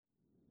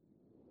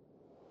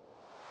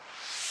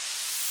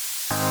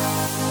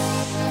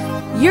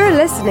You're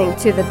listening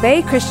to the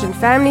Bay Christian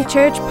Family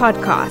Church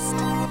podcast.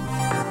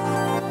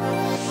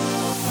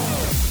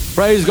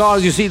 Praise God.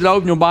 As you see,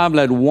 open your Bible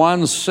at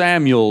 1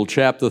 Samuel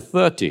chapter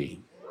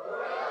 30.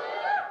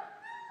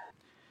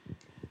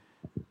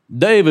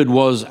 David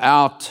was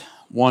out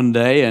one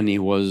day and he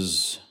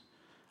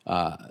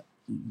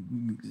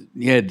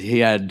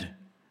had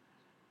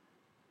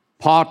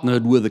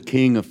partnered with the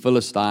king of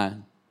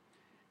Philistine.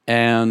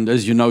 And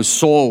as you know,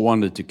 Saul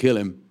wanted to kill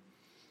him.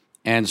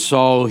 And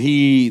so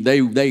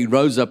they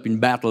rose up in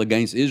battle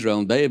against Israel,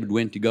 and David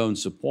went to go and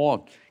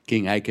support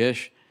King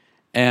Achish.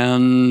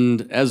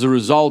 And as a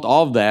result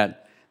of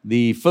that,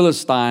 the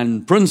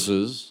Philistine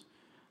princes,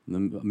 the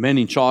men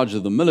in charge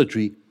of the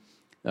military,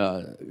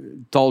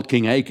 told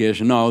King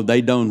Achish, no, they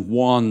don't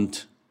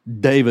want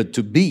David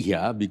to be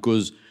here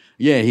because,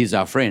 yeah, he's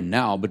our friend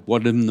now, but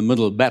what in the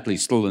middle of battle,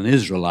 he's still an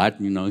Israelite,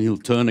 he'll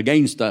turn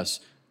against us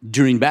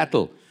during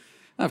battle.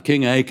 Now, if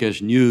King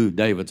Achish knew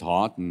David's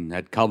heart and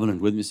had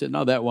covenant with him, he said,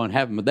 no, that won't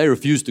happen. But they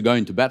refused to go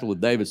into battle with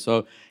David.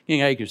 So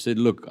King Achish said,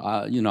 look,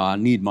 I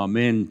need my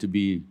men to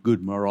be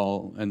good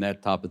morale and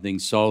that type of thing.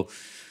 So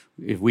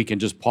if we can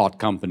just part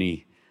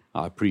company,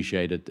 I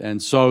appreciate it.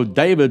 And so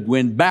David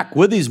went back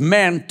with his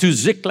men to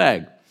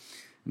Ziklag.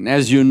 And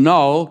as you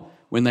know,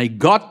 when they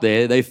got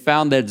there, they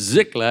found that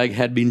Ziklag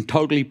had been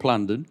totally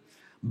plundered,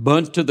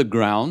 burnt to the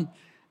ground,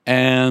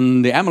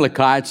 and the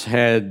Amalekites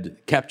had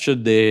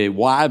captured their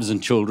wives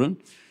and children,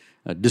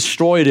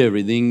 destroyed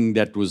everything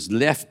that was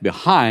left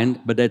behind,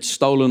 but had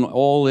stolen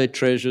all their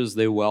treasures,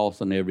 their wealth,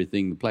 and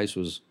everything. The place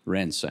was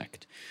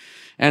ransacked.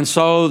 And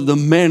so the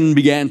men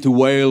began to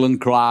wail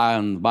and cry,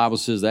 and the Bible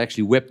says they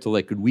actually wept till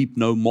they could weep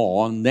no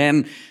more. And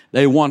then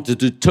they wanted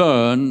to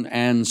turn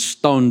and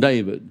stone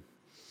David.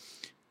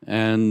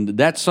 And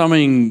that's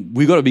something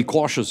we've got to be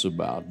cautious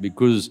about,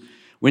 because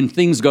when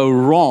things go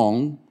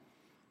wrong,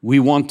 we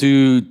want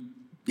to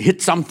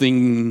hit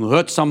something,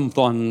 hurt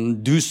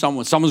someone, do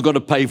something. Someone's got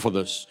to pay for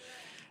this.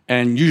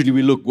 And usually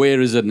we look,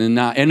 where is it? And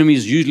our enemy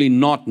is usually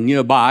not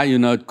nearby.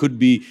 It could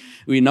be,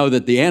 we know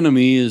that the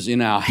enemy is in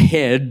our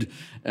head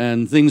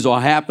and things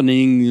are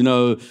happening,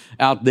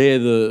 out there,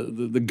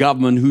 the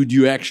government. Who do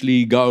you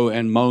actually go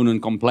and moan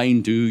and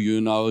complain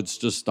to? It's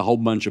just a whole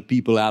bunch of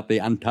people out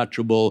there,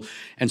 untouchable.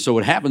 And so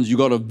what happens, you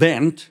got to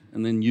vent.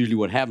 And then usually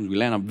what happens, we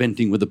land up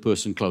venting with the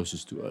person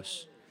closest to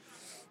us.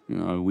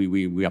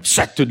 We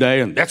upset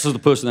today, and that's the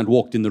person that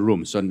walked in the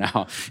room. So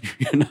now,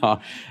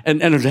 and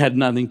it had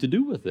nothing to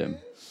do with them.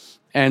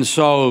 And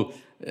so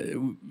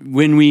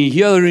when we're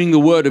hearing the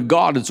word of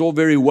God, it's all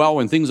very well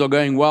when things are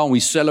going well, and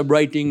we're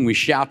celebrating, we're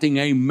shouting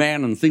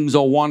amen, and things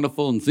are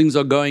wonderful, and things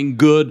are going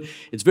good.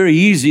 It's very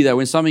easy that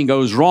when something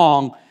goes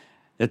wrong,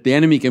 that the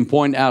enemy can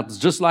point out,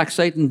 just like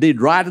Satan did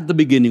right at the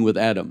beginning with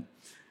Adam.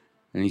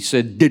 And he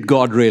said, did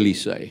God really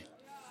say?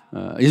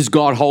 Is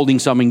God holding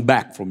something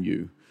back from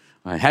you?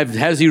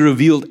 Has he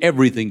revealed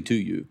everything to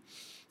you?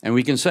 And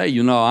we can say,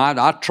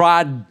 I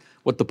tried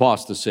what the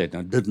pastor said,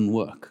 and it didn't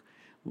work.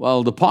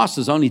 Well, the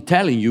pastor's only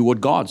telling you what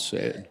God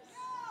said.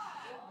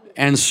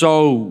 And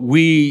so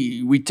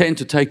we tend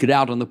to take it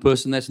out on the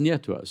person that's near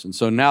to us. And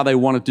so now they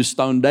wanted to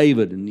stone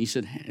David. And he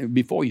said, hey,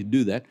 before you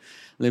do that,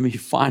 let me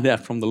find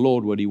out from the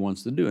Lord what he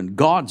wants to do. And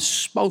God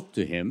spoke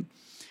to him.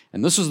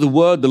 And this is the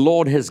word the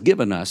Lord has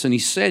given us. And he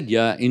said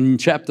in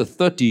chapter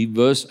 30,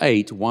 verse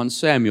 8, 1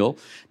 Samuel,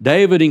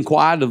 David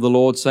inquired of the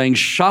Lord, saying,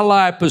 shall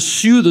I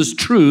pursue this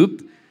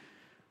troop?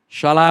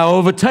 Shall I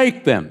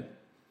overtake them?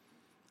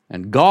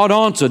 And God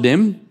answered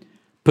him,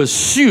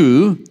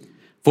 pursue,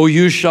 for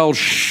you shall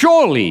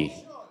surely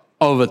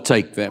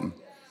overtake them,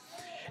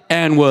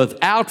 and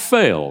without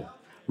fail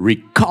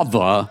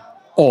recover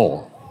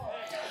all.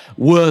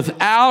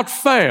 Without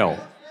fail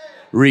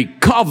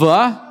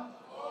recover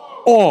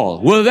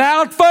all.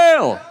 Without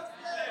fail.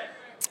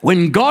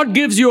 When God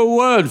gives you a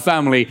word,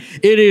 family,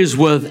 it is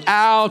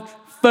without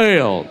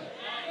fail.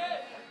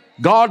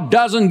 God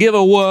doesn't give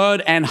a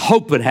word and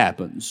hope it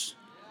happens.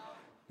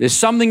 There's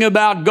something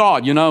about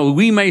God.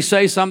 We may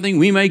say something,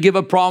 we may give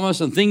a promise,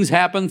 and things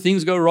happen,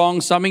 things go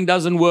wrong, something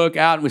doesn't work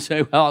out, and we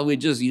say, well, we're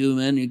just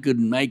human, you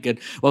couldn't make it.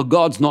 Well,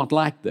 God's not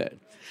like that.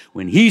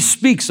 When he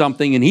speaks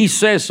something and he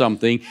says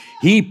something,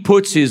 he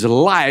puts his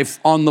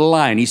life on the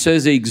line. He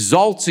says he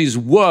exalts his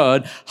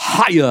word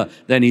higher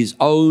than his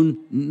own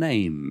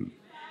name.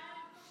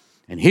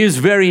 And his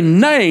very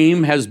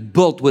name has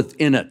built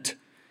within it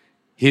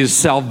his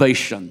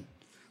salvation.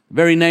 The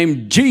very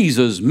name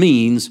Jesus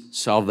means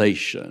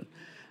salvation.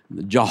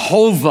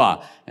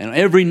 Jehovah, and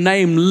every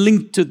name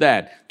linked to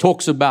that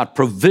talks about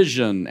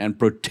provision and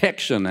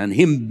protection and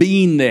him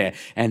being there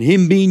and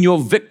him being your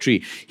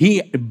victory.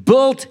 He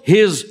built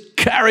his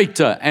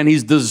character and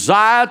his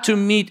desire to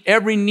meet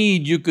every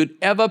need you could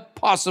ever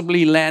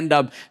possibly land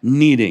up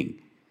needing.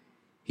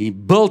 He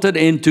built it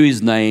into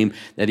his name,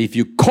 that if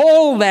you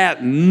call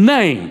that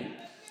name,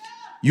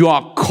 you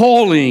are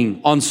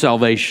calling on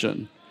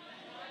salvation.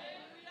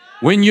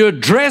 When you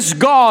address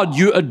God,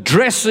 you're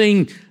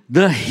addressing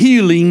the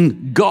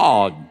healing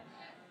God.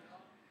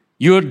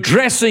 You're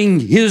addressing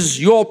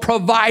your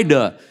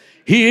provider.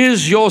 He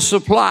is your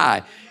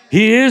supply.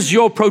 He is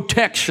your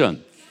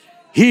protection.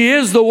 He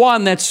is the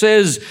one that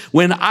says,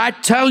 when I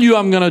tell you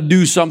I'm going to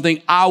do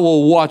something, I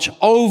will watch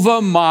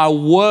over my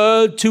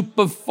word to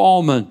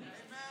perform it.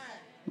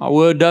 My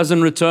word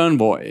doesn't return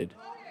void.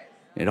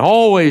 It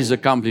always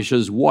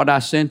accomplishes what I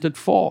sent it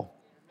for.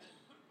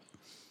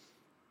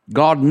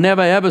 God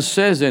never ever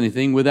says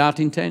anything without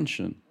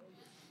intention.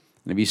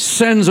 And if He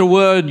sends a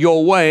word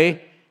your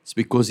way, it's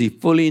because He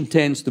fully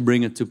intends to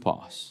bring it to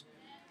pass.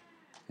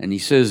 And He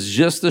says,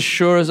 just as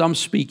sure as I'm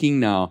speaking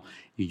now,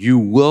 you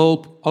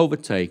will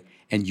overtake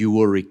and you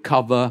will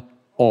recover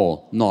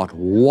all. Not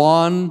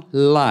one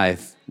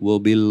life will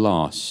be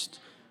lost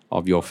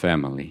of your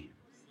family.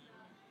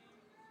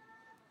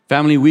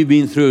 Family, we've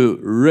been through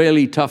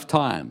really tough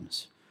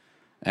times.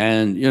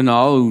 And,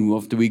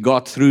 after we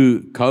got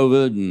through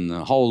COVID and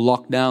the whole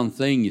lockdown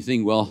thing, you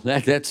think, well,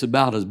 that's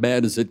about as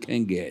bad as it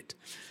can get.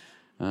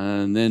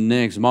 And then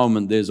next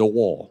moment, there's a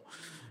war.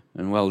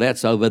 And, well,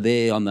 that's over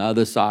there on the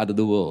other side of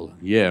the world.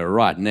 Yeah,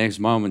 right. Next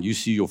moment, you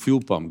see your fuel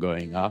pump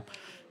going up,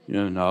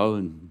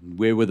 and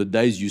where were the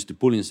days you used to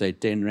pull in and say,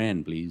 10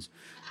 Rand, please.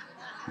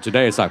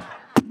 Today, it's like,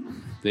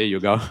 there you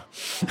go.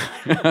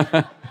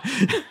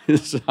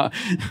 So,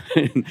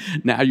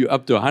 now you're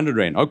up to 100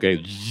 Rand.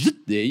 Okay,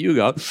 there you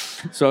go.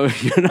 So,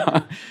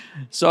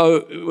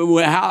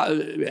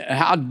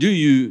 how do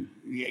you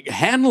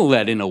handle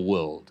that in a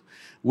world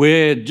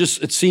where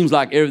just it seems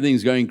like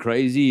everything's going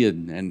crazy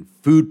and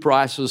food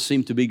prices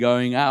seem to be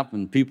going up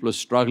and people are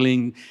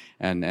struggling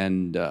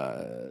and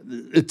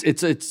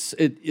it's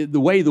the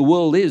way the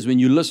world is. When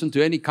you listen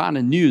to any kind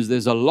of news,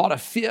 there's a lot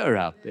of fear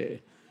out there,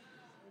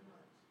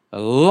 a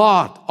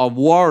lot of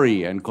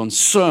worry and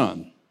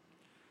concern.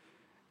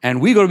 And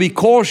we've got to be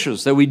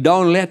cautious that we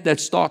don't let that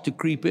start to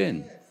creep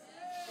in.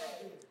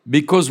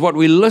 Because what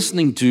we're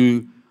listening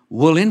to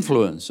will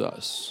influence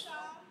us.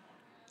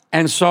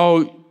 And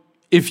so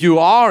if you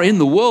are in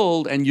the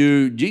world and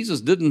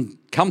Jesus didn't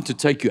come to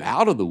take you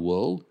out of the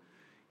world.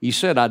 He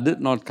said, I did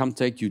not come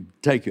take you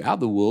out of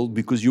the world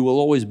because you will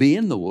always be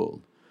in the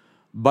world.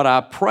 But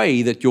I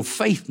pray that your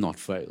faith not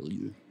fail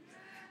you,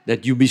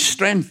 that you be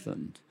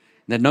strengthened,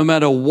 that no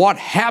matter what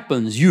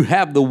happens, you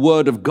have the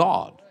Word of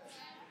God.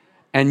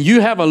 And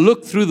you have a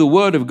look through the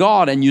Word of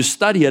God and you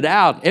study it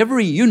out.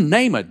 You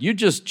name it. You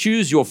just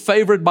choose your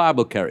favorite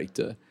Bible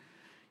character.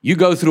 You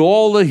go through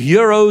all the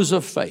heroes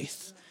of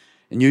faith.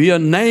 And you hear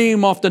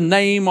name after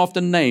name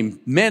after name.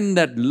 Men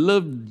that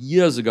lived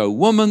years ago.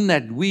 Women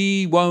that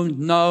we won't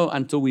know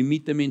until we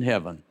meet them in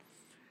heaven.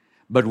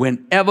 But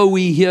whenever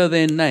we hear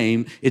their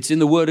name, it's in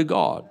the Word of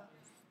God.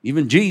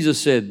 Even Jesus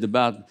said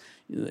about,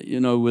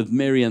 with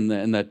Mary and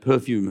that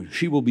perfume,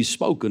 she will be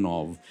spoken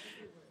of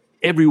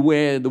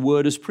everywhere the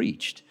word is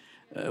preached.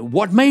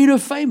 What made her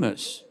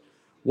famous?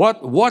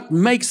 What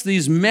makes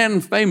these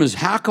men famous?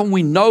 How can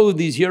we know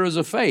these heroes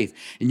of faith?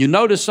 And you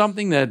notice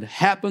something that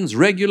happens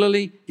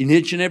regularly in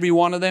each and every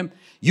one of them?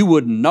 You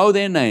wouldn't know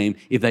their name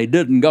if they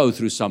didn't go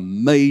through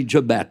some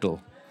major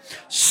battle,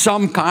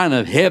 some kind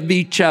of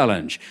heavy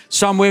challenge,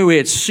 somewhere where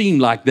it seemed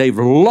like they've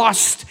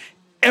lost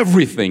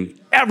everything.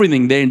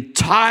 Their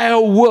entire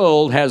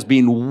world has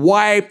been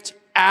wiped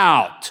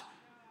out.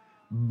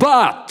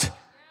 But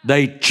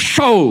they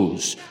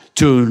chose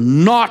to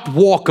not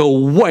walk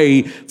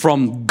away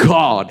from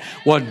God.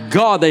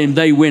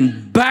 They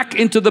went back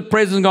into the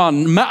presence of God.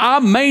 I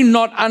may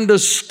not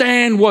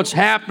understand what's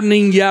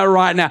happening here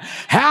right now.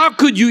 How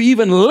could you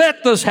even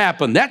let this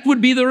happen? That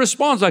would be the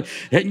response. God,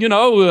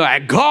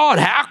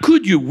 how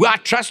could you? I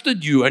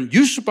trusted you and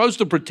you're supposed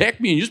to protect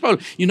me.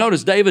 And you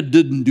notice David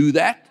didn't do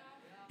that.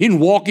 He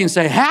didn't walk in and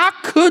say, how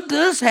could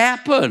this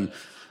happen?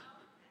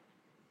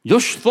 You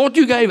thought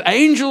you gave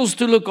angels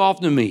to look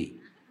after me.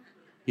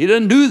 He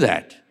didn't do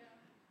that.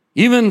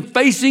 Even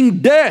facing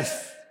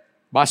death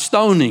by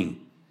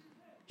stoning,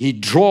 he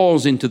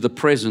draws into the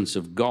presence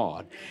of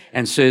God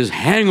and says,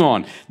 hang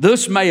on,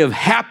 this may have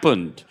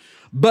happened,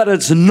 but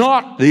it's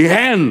not the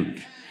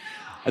end.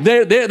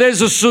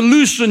 There's a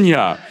solution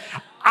here.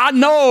 I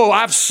know,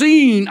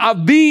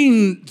 I've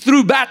been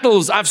through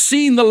battles. I've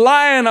seen the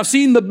lion, I've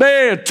seen the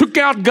bear, took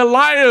out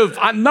Goliath.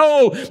 I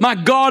know my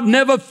God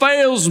never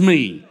fails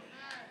me.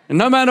 And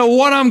no matter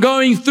what I'm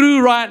going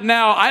through right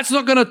now, it's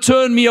not going to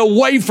turn me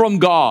away from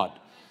God.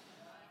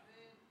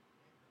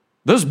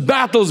 This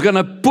battle is going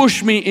to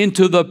push me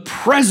into the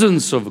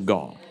presence of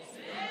God.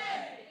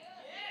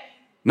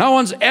 No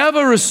one's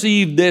ever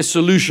received their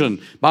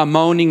solution by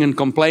moaning and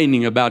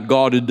complaining about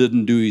God who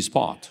didn't do his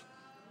part.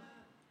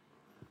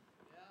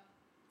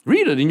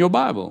 Read it in your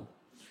Bible.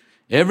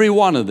 Every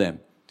one of them.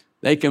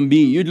 They can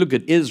be, you look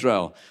at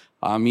Israel.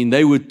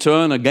 They would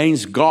turn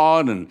against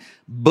God and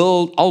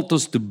build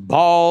altars to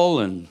Baal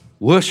and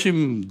worship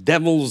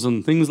devils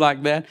and things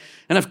like that.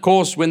 And of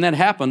course, when that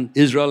happened,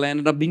 Israel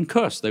ended up being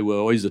cursed. They were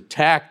always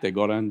attacked. They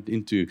got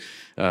into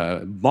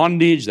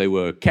bondage. They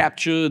were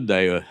captured.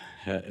 They were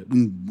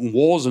in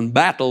wars and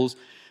battles.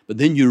 But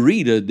then you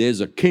read it,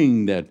 there's a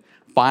king that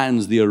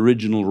finds the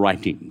original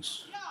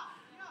writings.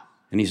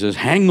 And he says,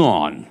 hang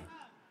on.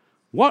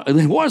 What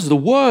does the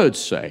word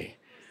say?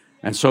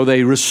 And so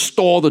they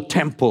restore the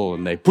temple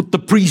and they put the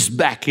priest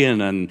back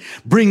in and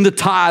bring the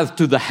tithe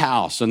to the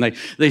house and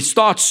they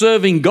start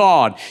serving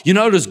God. You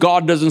notice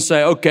God doesn't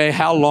say, okay,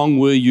 how long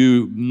were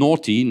you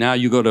naughty? Now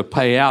you got to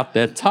pay out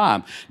that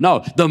time.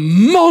 No, the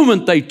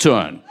moment they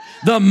turn,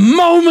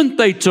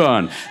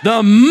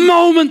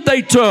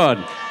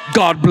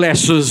 God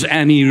blesses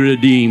and He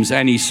redeems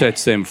and He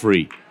sets them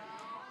free.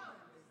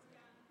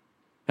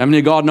 I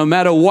mean, God, no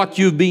matter what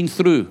you've been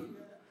through,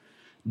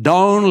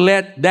 don't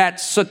let that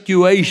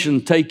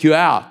situation take you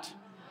out.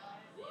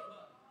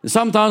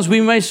 Sometimes we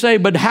may say,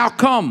 but how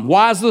come?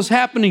 Why is this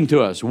happening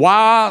to us? Why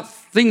are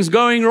things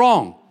going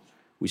wrong?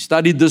 We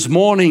studied this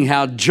morning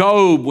how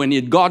Job, when he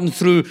had gotten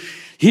through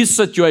his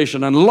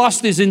situation and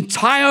lost his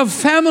entire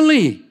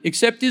family,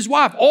 except his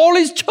wife, all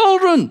his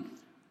children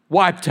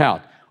wiped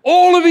out,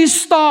 all of his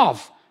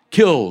staff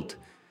killed,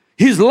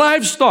 his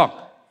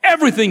livestock,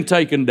 everything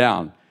taken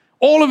down,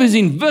 all of his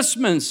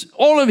investments,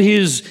 all of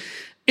his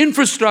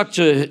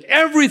infrastructure,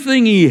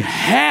 everything he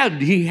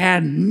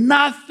had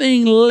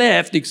nothing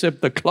left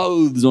except the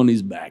clothes on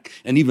his back.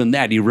 And even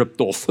that he ripped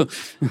off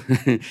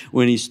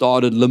when he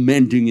started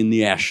lamenting in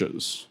the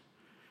ashes.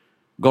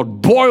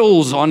 Got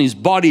boils on his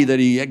body that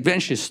he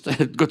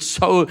eventually got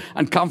so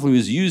uncomfortable he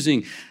was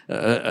using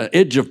an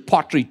edge of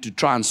pottery to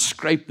try and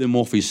scrape them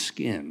off his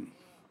skin.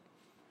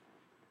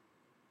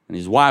 And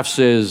his wife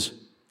says,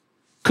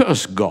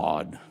 curse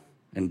God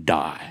and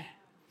die.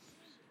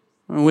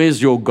 Well,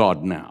 where's your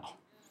God now?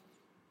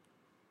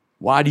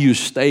 Why do you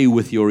stay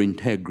with your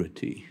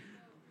integrity?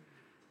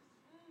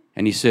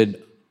 And he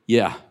said,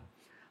 yeah,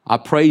 I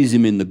praise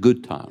Him in the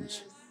good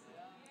times,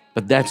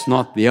 but that's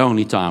not the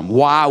only time.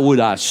 Why would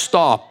I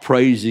stop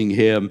praising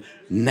Him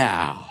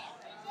now?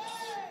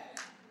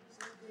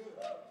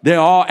 There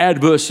are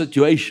adverse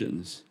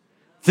situations.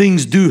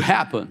 Things do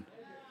happen.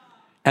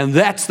 And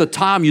that's the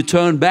time you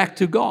turn back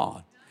to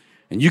God.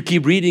 And you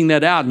keep reading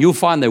that out, and you'll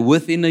find that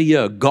within a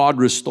year, God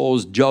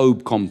restores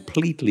Job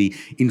completely.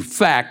 In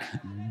fact,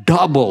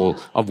 double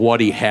of what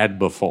he had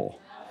before,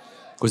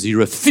 because he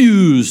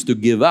refused to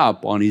give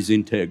up on his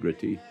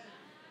integrity.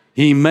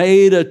 He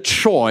made a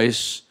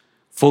choice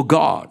for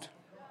God.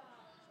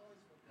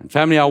 And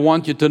family, I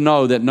want you to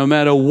know that no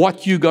matter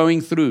what you're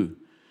going through,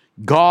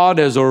 God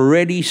has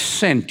already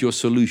sent your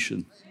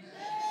solution.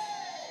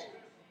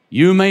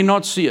 You may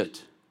not see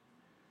it.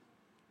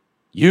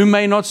 You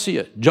may not see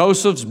it.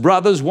 Joseph's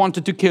brothers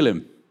wanted to kill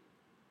him,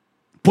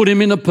 put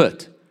him in a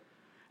pit.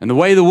 And the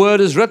way the word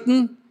is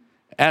written,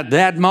 at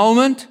that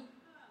moment,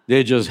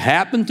 there just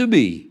happened to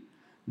be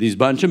these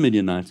bunch of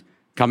Midianites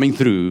coming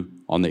through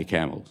on their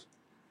camels.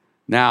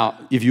 Now,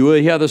 if you were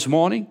here this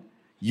morning,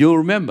 you'll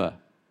remember,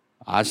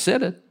 I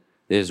said it,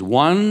 there's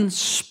one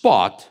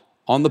spot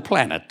on the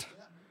planet.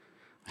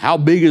 How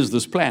big is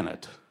this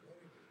planet?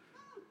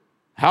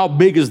 How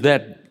big is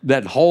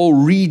that whole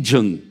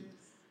region?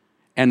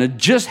 And it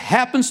just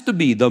happens to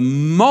be the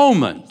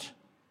moment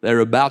they're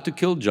about to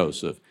kill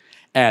Joseph.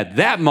 At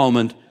that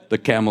moment, the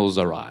camels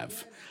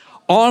arrive.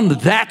 On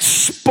that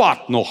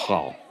spot,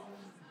 nogal.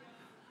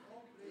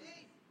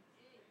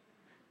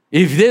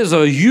 If there's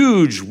a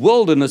huge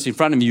wilderness in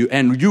front of you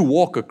and you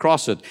walk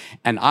across it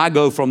and I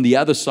go from the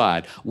other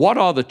side, what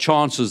are the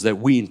chances that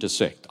we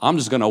intersect? I'm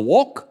just going to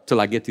walk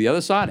till I get to the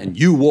other side and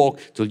you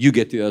walk till you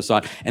get to the other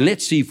side, and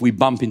let's see if we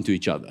bump into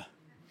each other.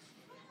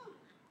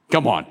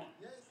 Come on.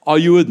 Are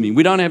you with me?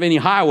 We don't have any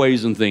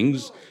highways and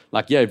things.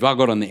 Like, yeah, if I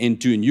got on the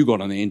N2 and you got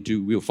on the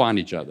N2, we'll find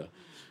each other.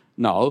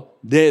 No,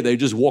 they're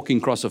just walking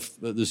across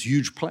this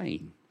huge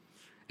plain.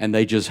 And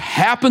they just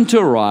happen to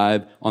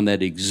arrive on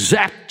that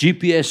exact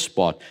GPS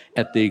spot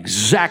at the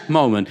exact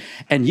moment.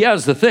 And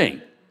here's the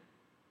thing.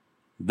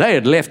 They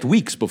had left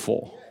weeks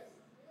before.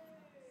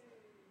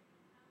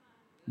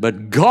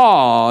 But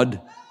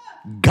God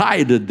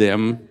guided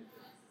them.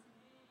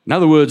 In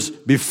other words,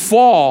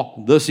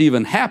 before this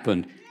even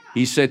happened,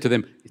 He said to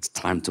them, it's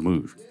time to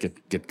move.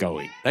 Get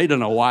going. They don't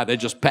know why. They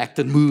just packed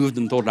and moved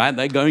and thought,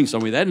 they're going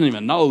somewhere. They didn't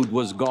even know it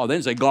was God. They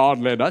didn't say, God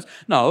led us.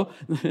 No,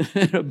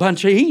 a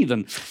bunch of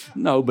heathen.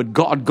 No, but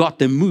God got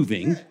them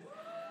moving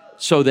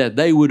so that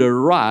they would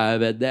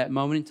arrive at that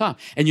moment in time.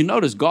 And you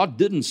notice God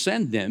didn't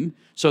send them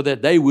so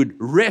that they would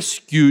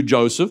rescue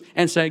Joseph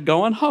and say,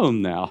 go on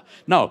home now.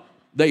 No,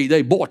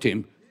 they bought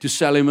him to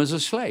sell him as a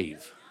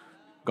slave.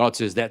 God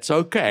says, that's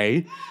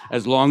okay,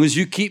 as long as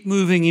you keep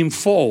moving him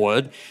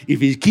forward.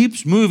 If he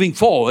keeps moving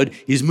forward,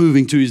 he's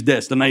moving to his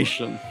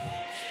destination.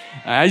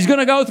 He's going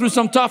to go through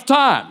some tough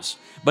times,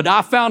 but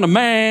I found a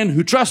man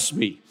who trusts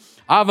me.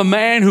 I have a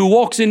man who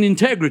walks in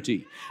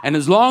integrity. And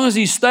as long as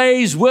he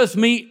stays with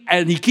me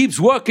and he keeps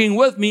working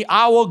with me,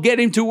 I will get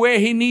him to where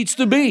he needs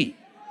to be.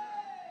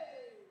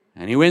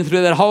 And he went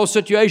through that whole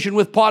situation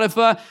with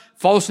Potiphar,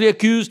 falsely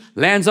accused,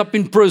 lands up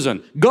in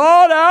prison.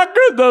 God, how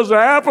could this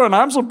happen?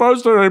 I'm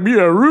supposed to be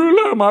a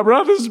ruler. My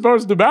brother's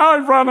supposed to bow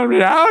in front of me.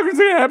 How could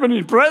it happen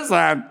in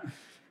prison?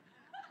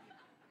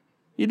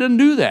 He didn't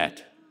do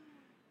that.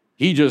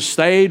 He just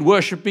stayed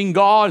worshiping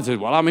God and said,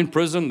 well, I'm in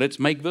prison. Let's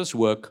make this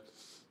work.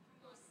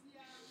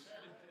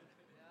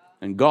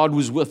 And God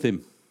was with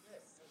him.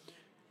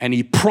 and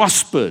he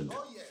prospered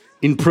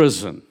in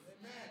prison.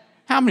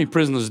 How many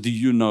prisoners do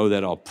you know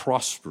that are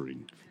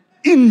prospering?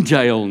 In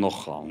jail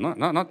nogal. No,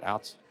 not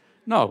out.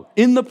 No,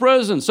 in the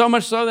prison. So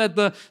much so that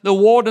the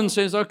warden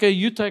says, okay,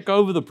 you take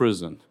over the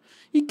prison.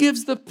 He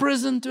gives the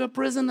prison to a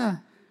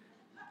prisoner.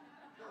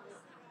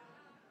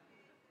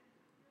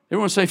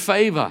 Everyone say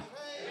favor.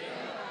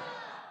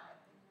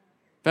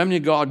 Family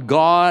of God,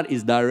 God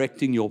is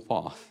directing your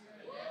path.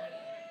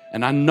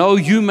 And I know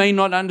you may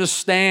not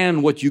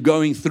understand what you're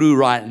going through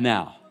right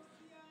now.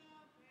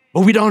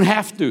 But we don't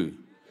have to.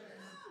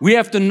 We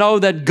have to know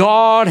that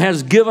God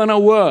has given a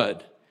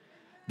word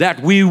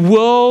that we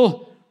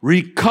will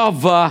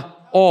recover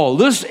all.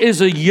 This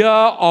is a year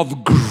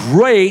of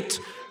great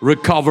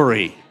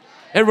recovery.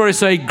 Everybody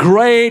say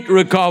great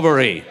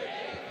recovery.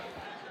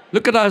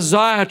 Look at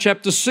Isaiah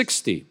chapter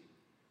 60,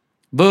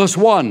 verse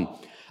 1.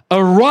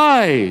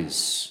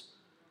 Arise,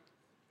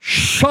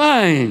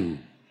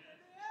 shine,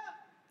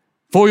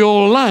 for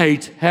your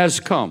light has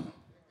come.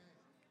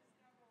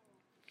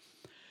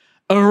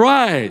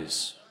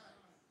 Arise.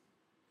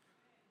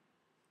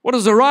 What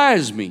does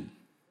arise mean?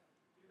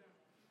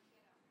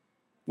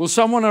 Will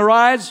someone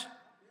arise?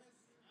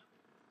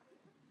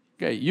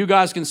 Okay, you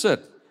guys can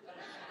sit.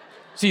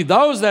 See,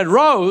 those that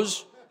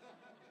rose,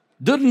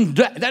 that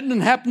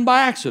didn't happen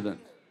by accident.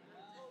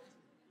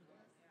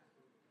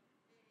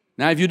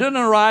 Now, if you didn't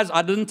arise,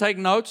 I didn't take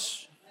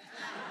notes.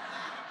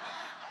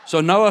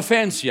 So no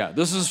offense here.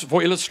 This is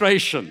for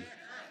illustration.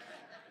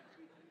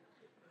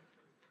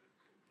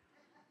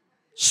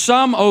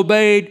 Some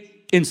obeyed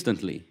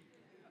instantly.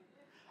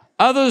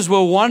 Others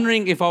were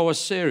wondering if I was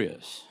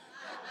serious.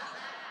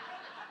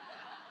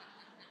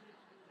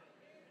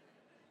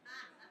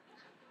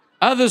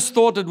 Others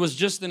thought it was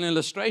just an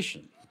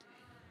illustration.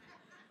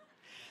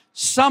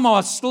 Some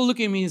are still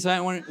looking at me and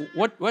saying,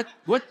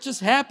 what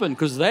just happened?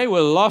 Because they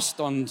were lost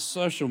on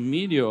social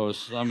media or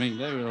something.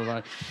 They were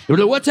like,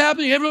 what's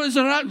happening? Everyone's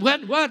around.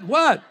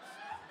 What?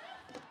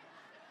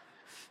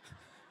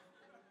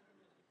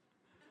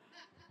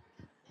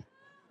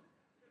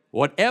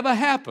 Whatever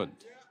happened.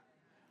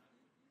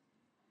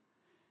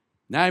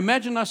 Now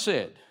imagine I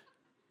said,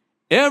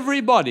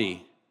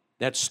 everybody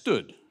that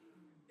stood,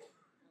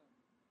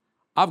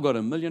 I've got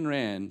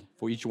R1,000,000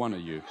 for each one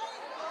of you.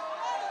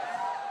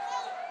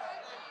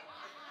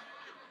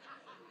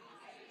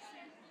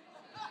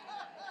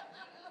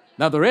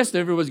 Now the rest of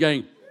everyone's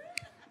going,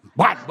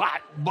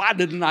 why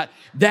didn't I?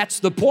 That's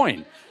the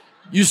point.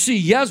 You see,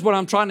 here's what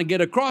I'm trying to get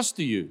across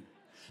to you.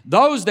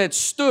 Those that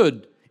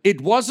stood,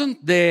 it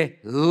wasn't their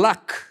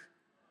luck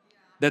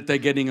that they're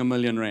getting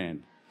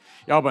R1,000,000.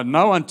 Yeah, but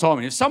no one told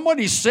me. If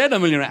somebody said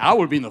R1,000,000, I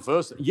would have been the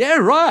first. Yeah,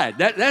 right.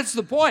 That's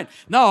the point.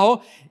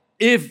 No,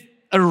 if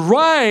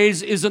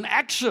arise is an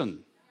action.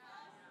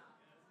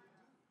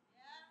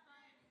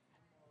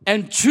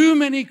 And too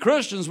many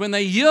Christians, when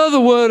they hear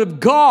the word of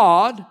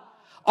God,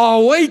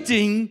 are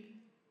waiting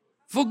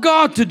for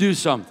God to do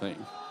something.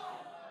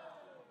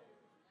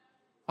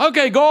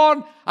 Okay,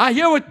 God, I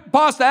hear what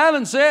Pastor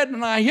Allan said,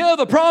 and I hear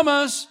the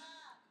promise.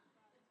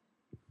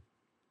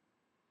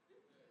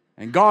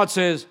 And God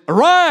says,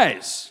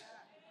 arise.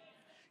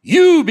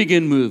 You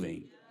begin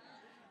moving.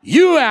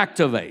 You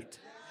activate.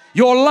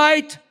 Your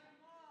light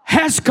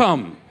has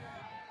come.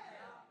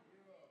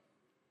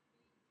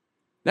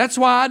 That's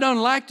why I don't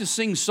like to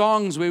sing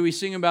songs where we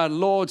sing about,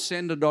 Lord,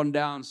 send it on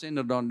down,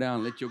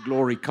 let your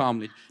glory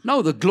come.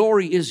 No, the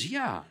glory is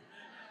here.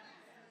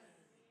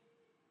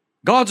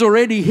 God's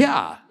already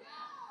here.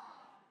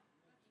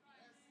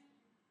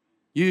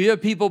 You hear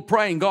people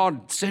praying,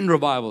 God, send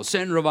revival,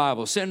 send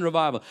revival, send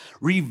revival.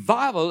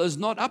 Revival is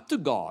not up to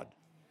God.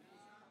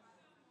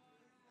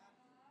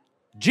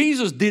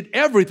 Jesus did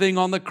everything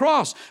on the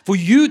cross for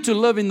you to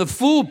live in the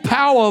full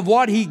power of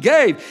what He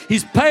gave.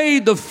 He's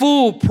paid the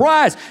full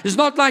price. It's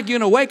not like you're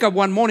going to wake up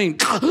one morning,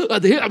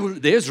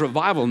 there's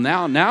revival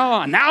now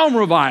I'm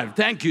revived.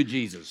 Thank you,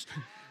 Jesus.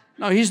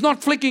 No, He's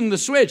not flicking the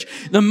switch.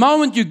 The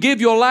moment you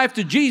give your life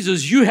to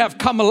Jesus, you have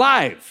come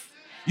alive.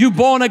 You're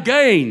born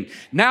again.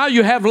 Now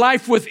you have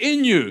life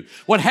within you.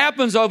 What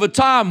happens over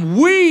time,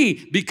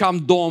 we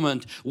become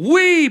dormant.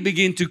 We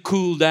begin to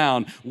cool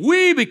down.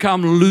 We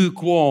become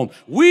lukewarm.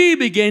 We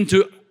begin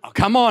to,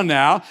 come on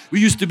now. We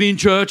used to be in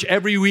church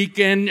every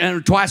weekend,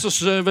 and twice a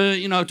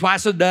service,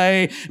 twice a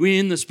day. We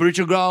in the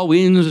spiritual growth.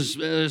 We in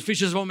the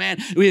Fishers for Man.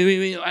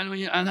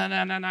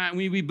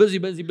 We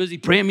busy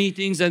prayer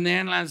meetings, and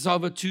then it's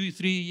over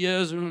 2-3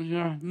 years.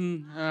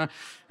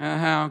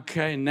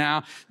 Okay,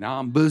 now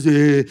I'm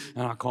busy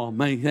and I can't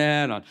make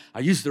that. I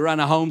used to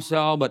run a home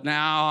cell, but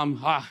now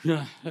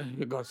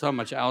I've got so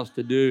much else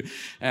to do.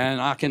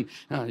 And I can,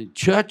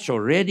 church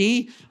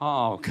already?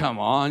 Oh, come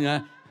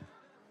on.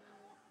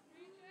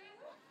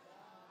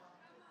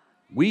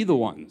 We the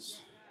ones,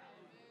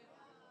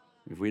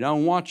 if we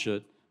don't watch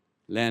it,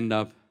 land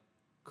up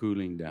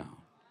cooling down.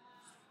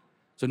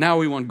 So now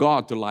we want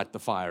God to light the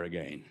fire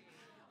again.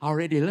 I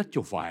already lit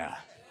your fire.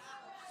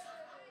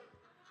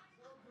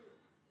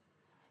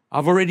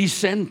 I've already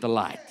sent the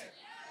light.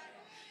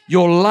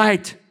 Your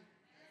light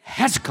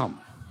has come.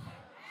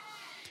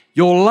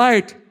 Your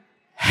light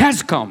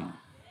has come.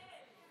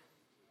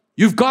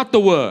 You've got the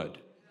word.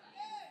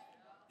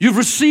 You've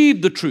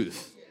received the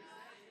truth.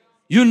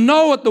 You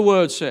know what the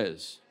word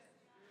says.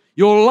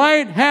 Your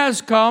light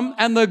has come,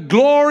 and the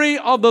glory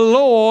of the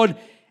Lord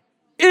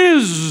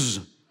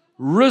is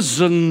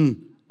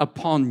risen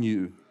upon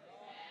you.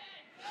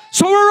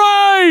 So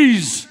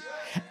arise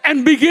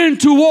and begin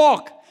to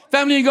walk.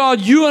 Family of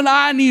God, you and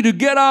I need to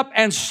get up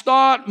and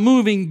start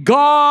moving.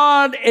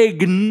 God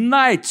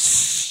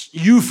ignites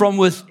you from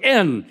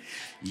within.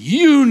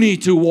 You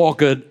need to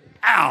walk it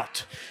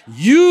out.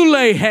 You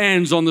lay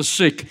hands on the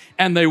sick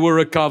and they will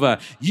recover.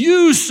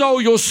 You sow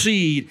your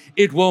seed,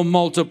 it will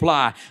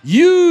multiply.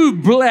 You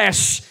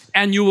bless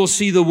and you will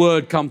see the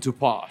word come to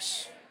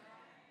pass.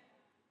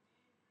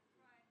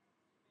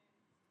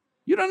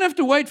 You don't have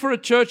to wait for a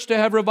church to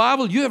have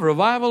revival. You have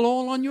revival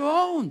all on your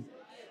own.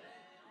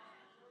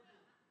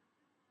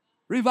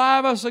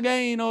 Revive us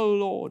again, oh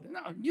Lord.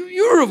 No,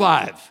 you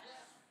revive.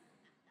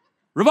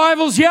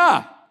 Revival's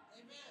here.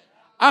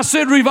 I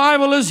said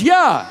revival is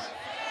here.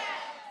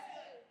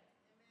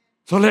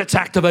 So let's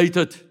activate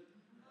it.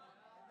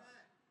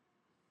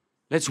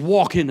 Let's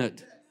walk in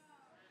it.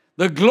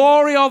 The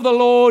glory of the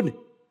Lord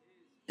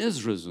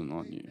is risen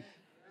on you.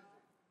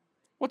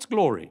 What's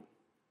glory?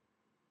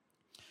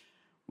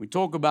 We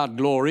talk about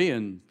glory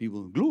and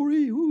people,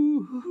 glory,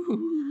 ooh, ooh,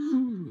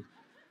 ooh.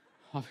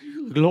 I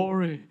feel the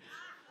glory.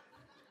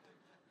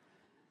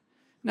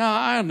 Now,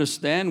 I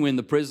understand when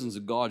the presence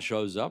of God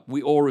shows up,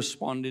 we all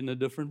respond in a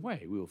different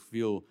way. We'll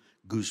feel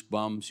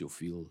goosebumps, you'll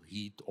feel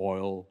heat,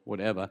 oil,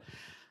 whatever.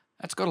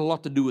 That's got a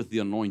lot to do with the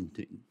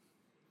anointing.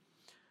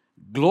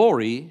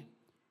 Glory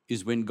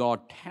is when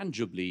God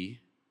tangibly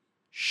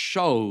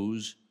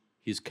shows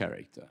His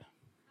character.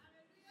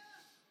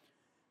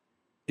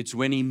 It's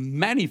when He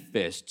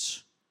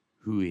manifests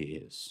who He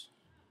is.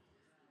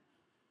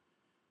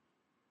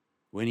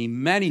 When He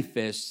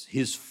manifests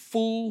His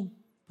full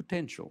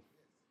potential.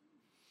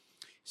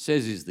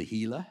 Says He's the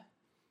healer.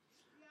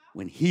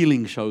 When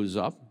healing shows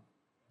up,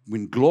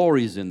 when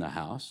glory is in the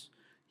house,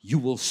 you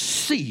will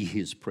see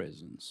His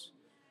presence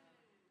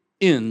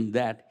in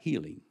that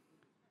healing.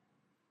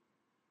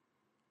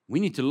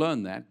 We need to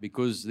learn that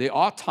because there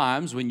are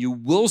times when you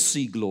will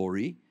see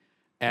glory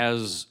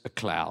as a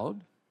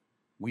cloud.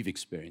 We've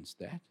experienced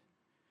that.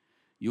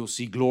 You'll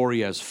see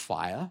glory as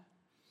fire.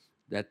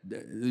 That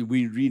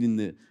we read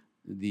in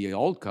the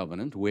Old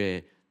Covenant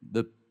where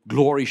the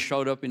glory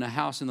showed up in a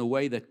house in a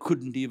way that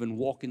couldn't even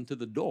walk into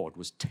the door. It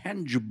was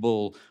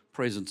tangible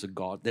presence of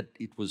God, that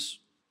it was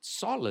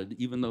solid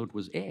even though it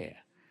was air.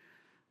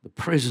 The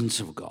presence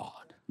of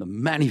God, the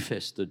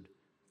manifested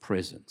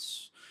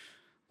presence.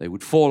 They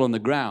would fall on the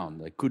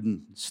ground. They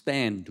couldn't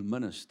stand to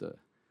minister.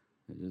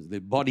 Their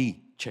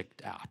body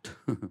checked out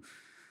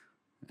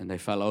and they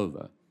fell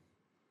over.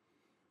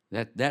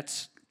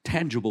 That's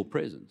tangible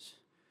presence.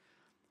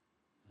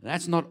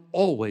 That's not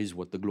always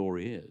what the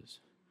glory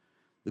is.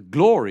 The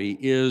glory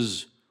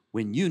is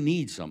when you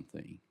need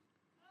something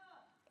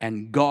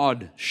and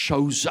God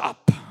shows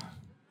up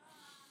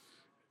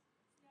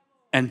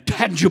and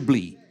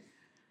tangibly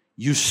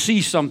you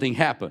see something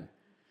happen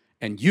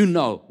and you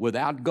know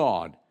without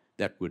God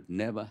that would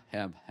never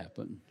have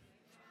happened.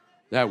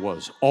 That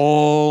was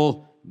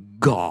all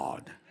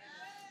God.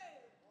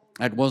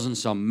 That wasn't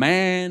some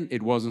man.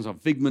 It wasn't some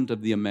figment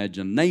of the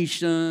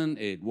imagination.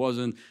 It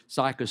wasn't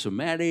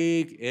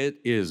psychosomatic. It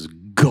is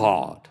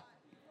God.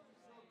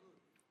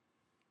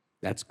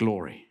 That's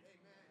glory.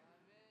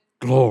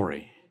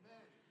 Glory.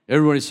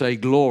 Everybody say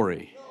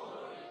glory.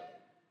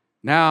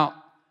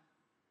 Now,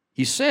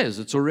 He says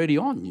it's already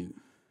on you.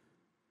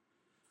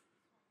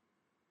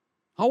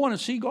 I want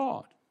to see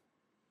God.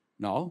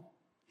 No,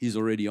 He's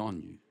already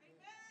on you.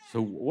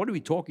 So what are we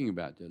talking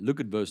about there?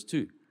 Look at verse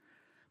 2.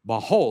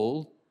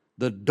 Behold,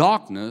 the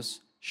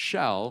darkness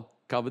shall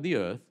cover the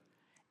earth,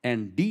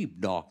 and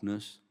deep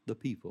darkness the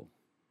people.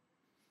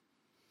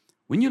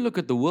 When you look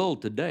at the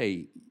world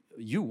today,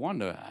 you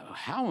wonder,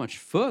 how much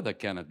further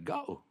can it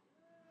go?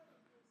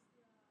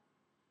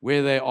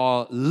 Where they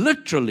are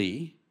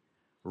literally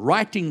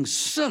writing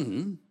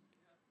sin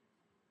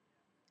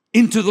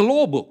into the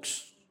law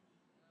books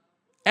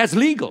as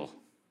legal.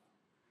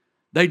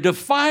 They're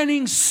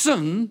defining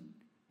sin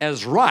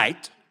as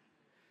right,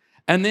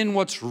 and then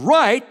what's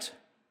right,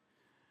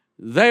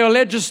 they are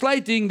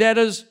legislating that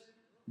is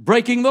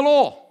breaking the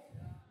law.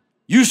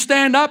 You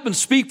stand up and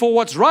speak for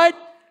what's right,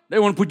 they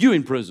want to put you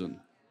in prison.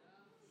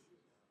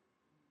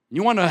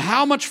 You wonder,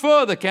 how much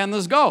further can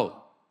this go?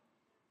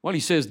 Well,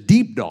 He says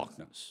deep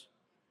darkness.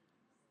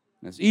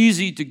 It's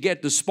easy to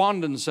get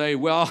despondent and say,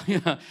 well,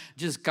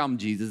 just come,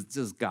 Jesus,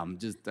 just come,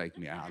 just take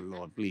me out,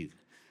 Lord, please.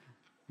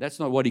 That's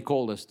not what He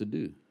called us to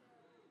do.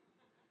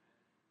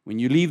 When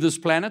you leave this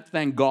planet,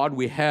 thank God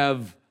we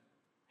have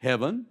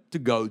heaven to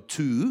go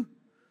to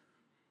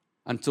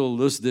until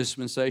this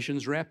dispensation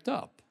is wrapped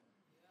up.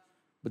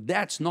 But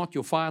that's not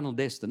your final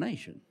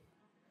destination.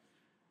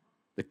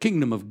 The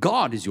kingdom of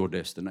God is your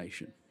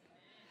destination.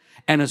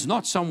 And it's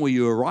not somewhere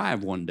you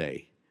arrive one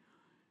day.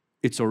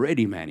 It's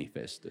already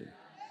manifested.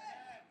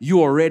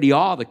 You already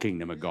are the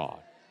kingdom of God.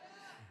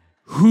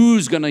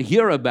 who's going to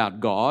hear about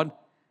God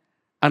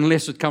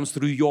unless it comes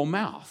through your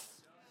mouth?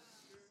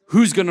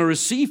 Who's going to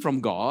receive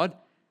from God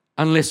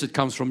unless it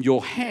comes from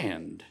your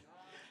hand?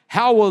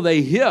 How will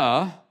they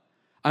hear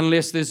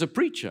unless there's a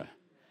preacher?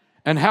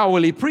 And how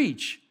will he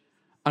preach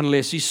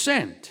unless he's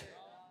sent?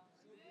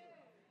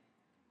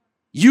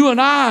 You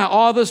and I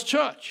are this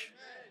church.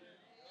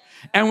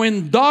 And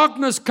when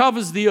darkness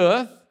covers the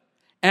earth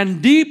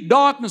and deep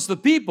darkness the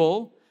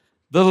people,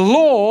 the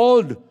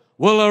Lord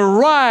will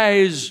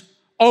arise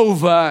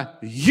over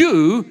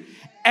you,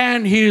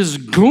 and His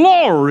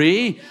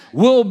glory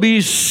will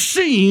be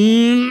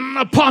seen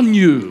upon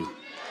you.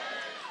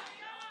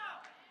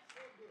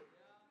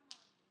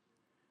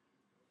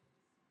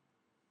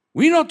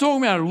 We're not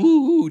talking about,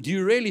 ooh, do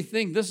you really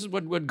think this is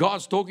what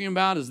God's talking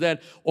about? Is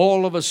that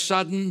all of a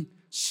sudden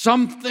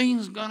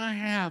something's going to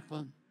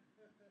happen?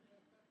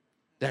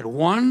 That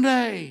one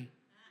day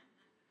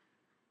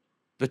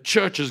the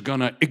church is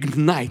going to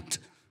ignite.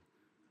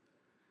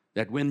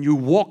 That when you're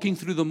walking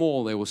through the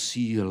mall, they will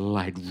see a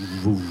light.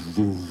 Woo,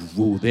 woo,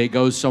 woo. There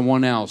goes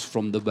someone else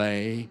from the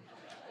bay.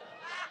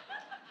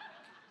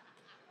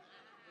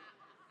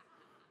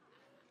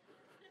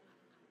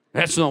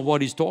 That's not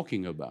what he's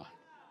talking about.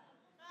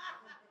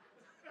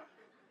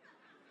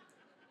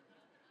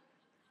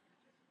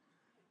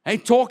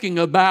 Ain't talking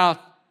about,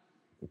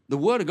 the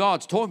Word of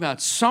God's talking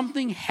about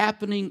something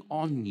happening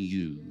on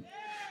you.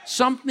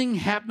 Something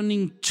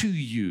happening to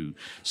you.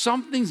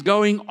 Something's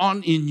going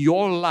on in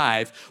your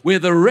life where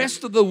the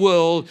rest of the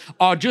world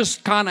are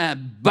just kind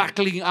of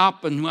buckling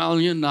up and,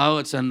 well, you know,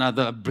 it's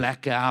another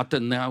blackout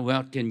and now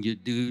what can you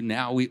do?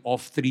 Now we're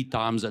off 3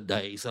 times a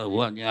day. So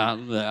what? Yeah,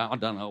 I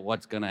don't know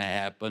what's going to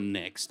happen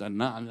next.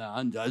 And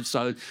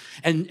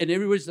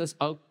everybody's just,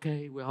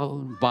 okay,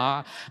 well,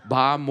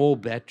 buy more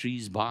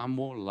batteries, buy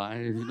more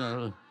light, you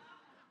know.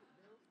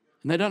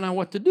 And they don't know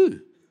what to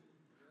do.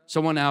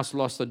 Someone else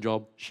lost a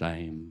job.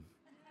 Shame.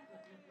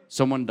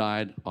 Someone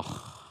died.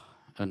 Oh,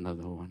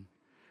 another one.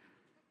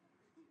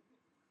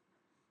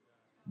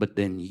 But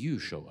then you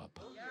show up.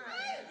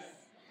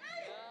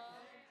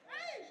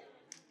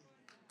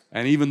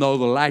 And even though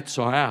the lights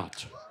are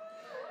out,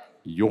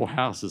 your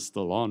house is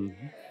still on.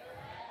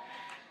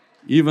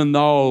 Even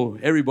though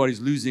everybody's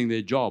losing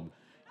their job,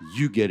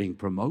 you're getting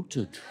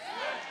promoted.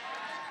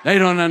 They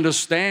don't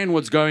understand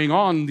what's going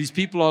on. These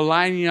people are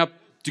lining up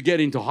to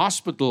get into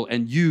hospital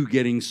and you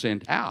getting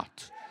sent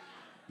out.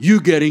 You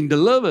getting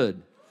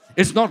delivered.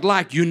 It's not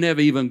like you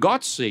never even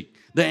got sick.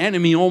 The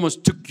enemy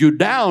almost took you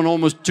down,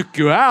 almost took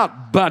you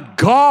out, but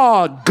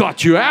God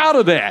got you out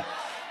of there.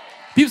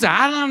 People say,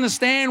 I don't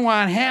understand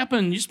why it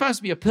happened. You're supposed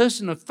to be a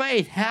person of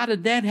faith. How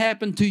did that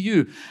happen to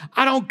you?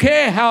 I don't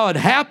care how it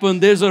happened.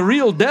 There's a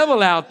real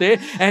devil out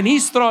there, and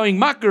he's throwing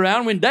muck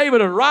around. When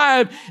David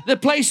arrived, the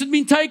place had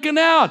been taken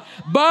out.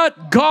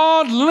 But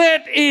God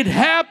let it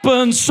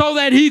happen so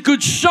that He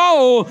could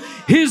show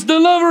His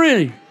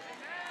delivery.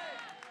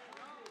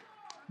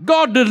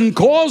 God didn't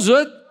cause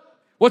it.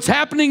 What's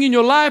happening in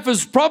your life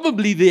is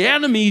probably the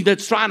enemy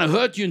that's trying to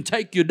hurt you and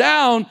take you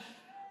down.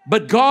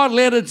 But God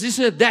let it, He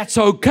said, that's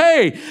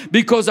okay,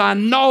 because I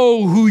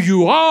know who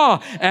you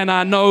are, and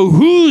I know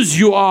whose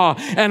you are,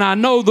 and I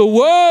know the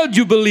word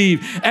you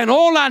believe. And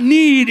all I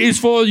need is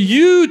for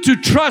you to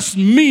trust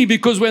me,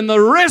 because when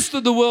the rest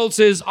of the world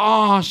says,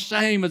 oh,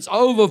 shame, it's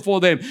over for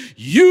them,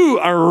 you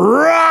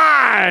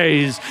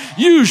arise,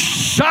 you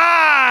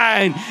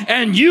shine,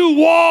 and you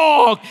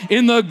walk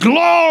in the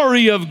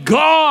glory of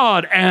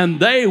God,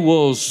 and they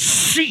will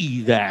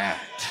see that.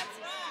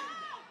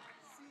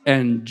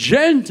 And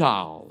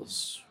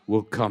Gentiles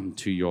will come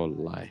to your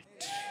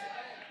light.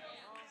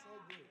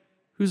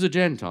 Who's a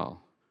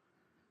Gentile?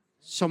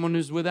 Someone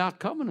who's without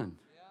covenant.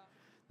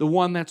 The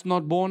one that's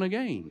not born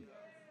again.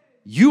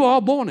 You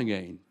are born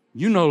again.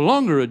 You're no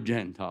longer a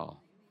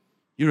Gentile.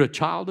 You're a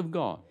child of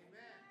God.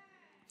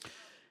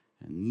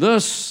 And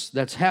this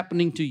that's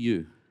happening to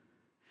you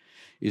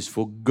is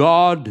for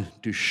God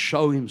to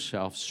show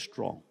Himself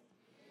strong.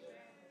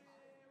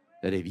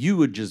 That if you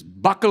would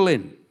just buckle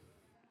in,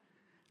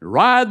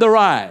 ride the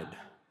ride,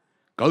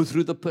 go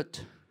through the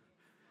pit,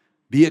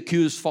 be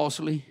accused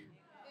falsely,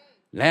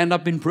 land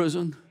up in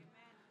prison,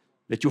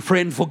 let your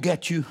friend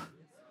forget you.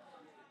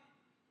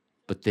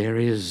 But there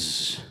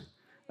is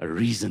a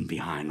reason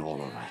behind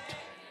all of it.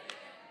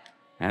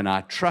 And I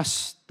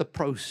trust the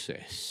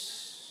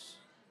process.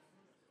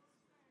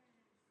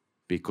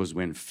 Because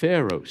when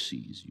Pharaoh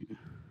sees you,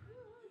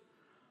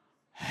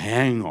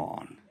 hang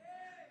on,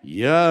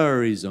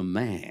 here is a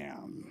man.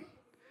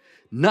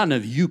 None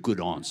of you could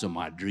answer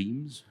my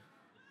dreams.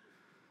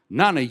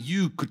 None of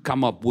you could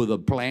come up with a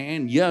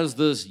plan. Here's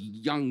this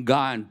young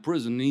guy in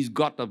prison. He's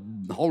got the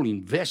whole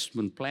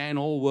investment plan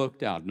all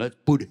worked out. Let's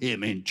put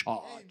him in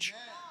charge.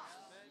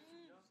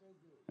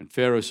 And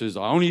Pharaoh says, the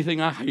only thing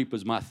I keep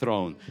is my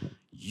throne.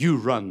 You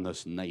run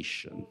this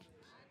nation.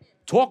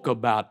 Talk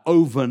about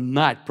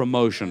overnight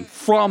promotion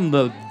from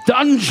the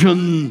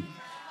dungeon,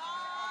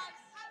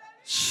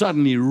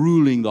 suddenly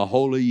ruling the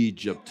whole of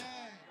Egypt.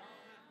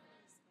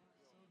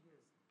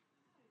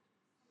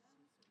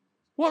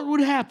 What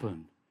would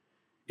happen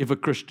if a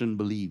Christian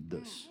believed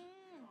this.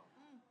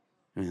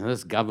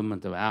 This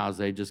government of ours,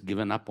 they've just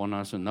given up on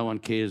us and no one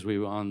cares where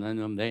we are.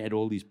 And they had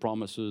all these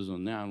promises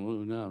and now,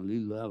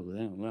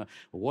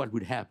 what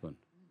would happen?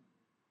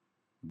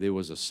 There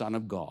was a son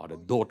of God, a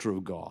daughter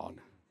of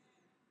God,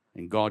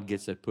 and God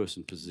gets that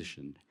person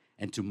positioned.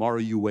 And tomorrow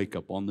you wake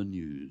up on the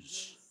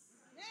news.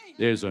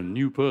 There's a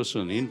new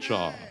person in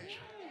charge.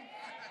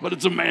 But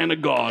it's a man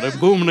of God, a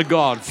woman of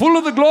God, full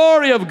of the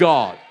glory of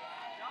God.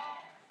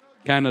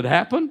 Can it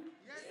happen?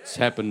 It's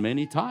happened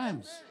many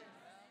times.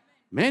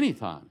 Many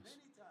times.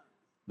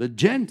 The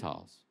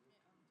Gentiles,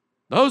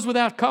 those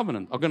without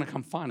covenant, are going to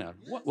come find out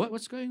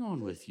what's going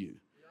on with you.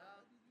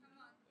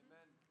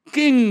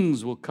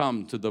 Kings will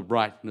come to the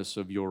brightness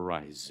of your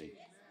rising.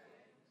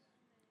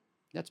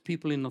 That's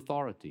people in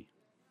authority.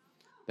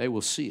 They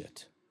will see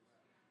it.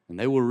 And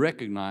they will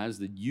recognize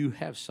that you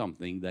have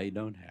something they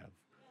don't have.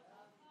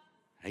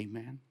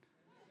 Amen.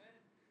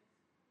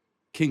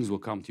 Kings will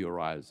come to your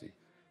rising.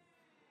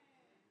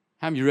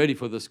 How are you ready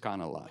for this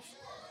kind of life?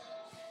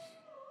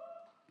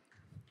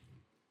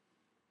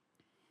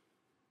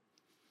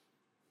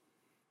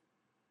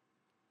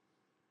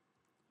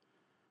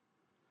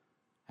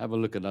 Have a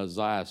look at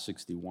Isaiah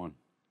 61.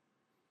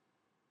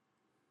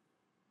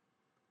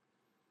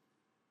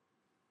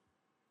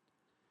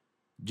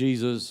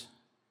 Jesus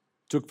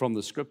took from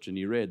the scripture and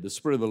he read, "The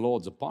Spirit of the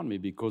Lord's upon me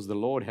because the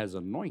Lord has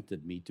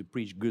anointed me to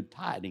preach good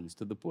tidings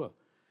to the poor.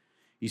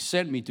 He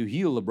sent me to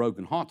heal the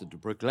brokenhearted, to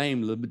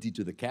proclaim liberty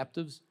to the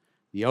captives,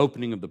 the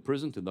opening of the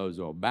prison to those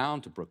who are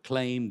bound, to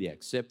proclaim the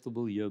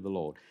acceptable year of the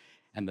Lord."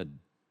 And they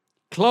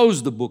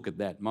closed the book at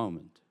that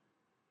moment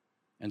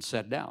and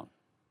sat down.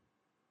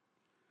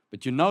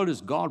 But you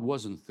notice God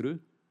wasn't through.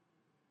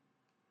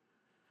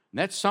 And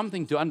that's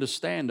something to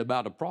understand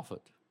about a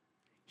prophet.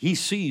 He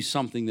sees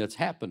something that's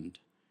happened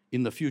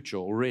in the future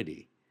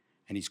already,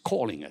 and he's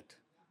calling it.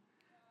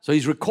 So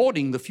he's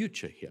recording the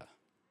future here,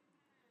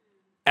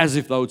 as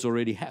if though it's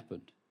already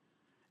happened.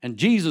 And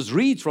Jesus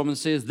reads from and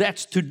says,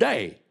 that's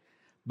today.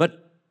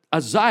 But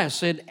Isaiah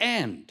said,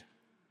 and.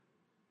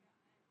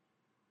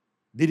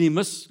 Did he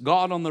miss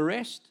God on the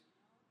rest?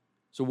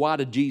 So why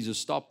did Jesus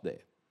stop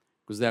there?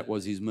 Because that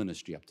was his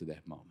ministry up to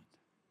that moment.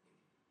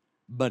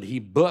 But he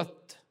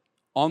birthed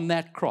on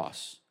that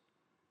cross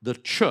the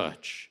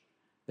church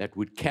that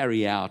would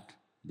carry out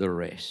the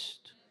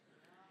rest.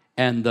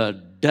 And the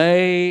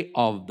day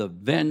of the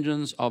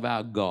vengeance of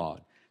our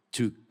God,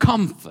 to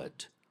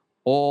comfort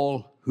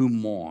all who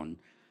mourn,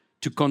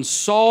 to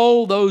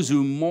console those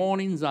who mourn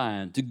in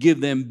Zion, to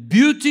give them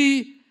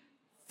beauty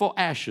for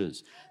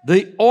ashes,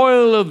 the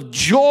oil of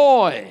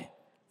joy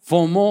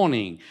for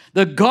mourning,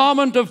 the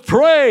garment of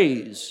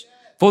praise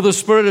for the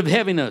spirit of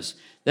heaviness,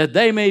 that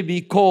they may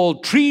be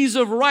called trees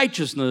of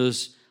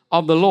righteousness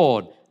of the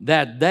Lord,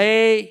 that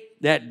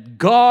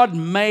God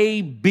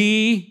may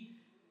be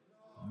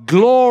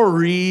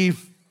glorified.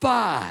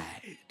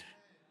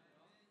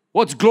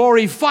 What's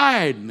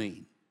glorified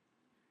mean?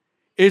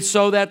 It's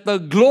so that the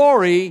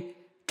glory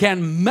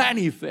can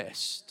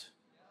manifest.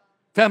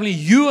 Family,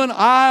 you and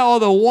I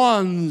are the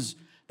ones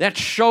that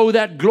show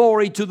that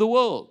glory to the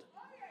world.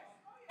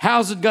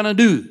 How's it going to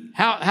do?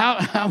 How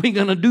are we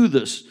going to do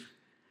this?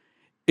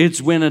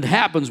 It's when it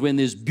happens, when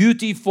there's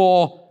beauty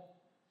for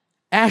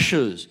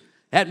ashes.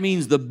 That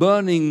means the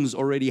burning's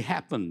already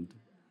happened.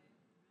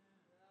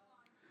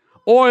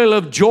 Oil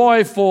of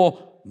joy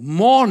for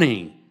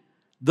mourning.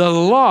 The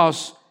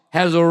loss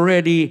has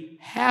already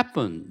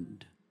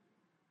happened.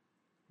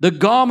 The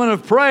garment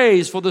of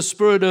praise for the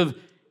spirit of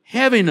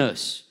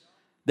heaviness.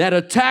 That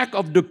attack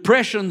of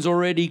depression's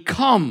already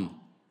come.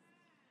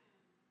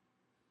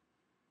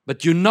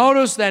 But you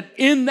notice that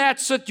in that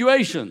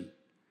situation,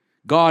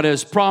 God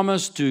has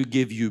promised to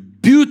give you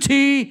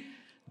beauty,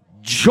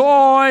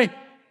 joy,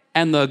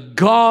 and the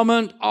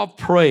garment of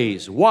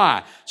praise.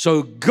 Why?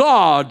 So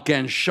God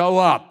can show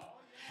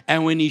up.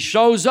 And when He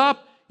shows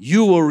up,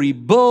 you will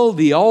rebuild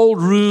the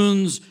old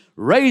ruins,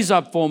 raise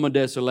up former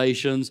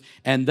desolations,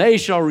 and they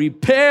shall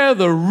repair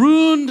the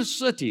ruined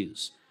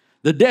cities,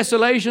 the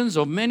desolations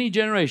of many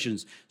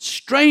generations.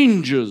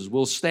 Strangers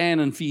will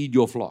stand and feed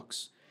your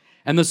flocks.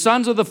 And the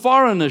sons of the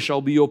foreigner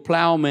shall be your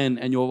plowmen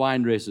and your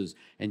vine dressers.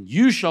 And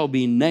you shall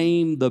be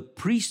named the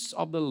priests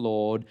of the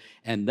Lord,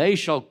 and they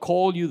shall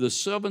call you the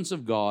servants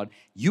of God.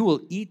 You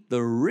will eat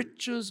the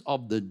riches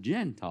of the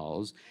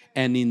Gentiles,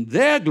 and in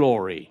their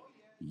glory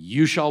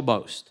you shall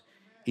boast.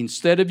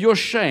 Instead of your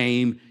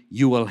shame,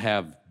 you will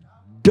have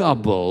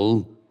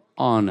double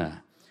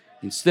honor.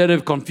 Instead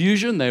of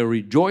confusion, they will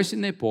rejoice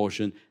in their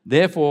portion.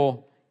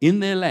 Therefore,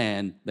 in their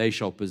land they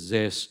shall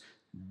possess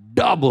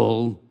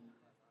double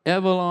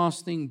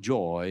everlasting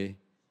joy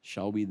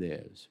shall be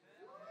theirs.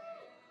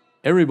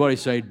 Everybody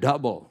say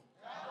double.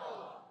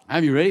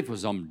 Are you ready for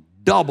some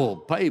double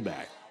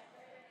payback?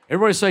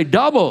 Everybody say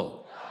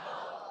double.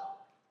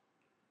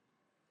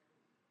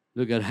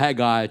 Look at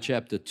Haggai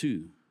chapter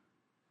 2.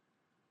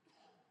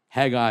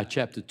 Haggai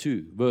chapter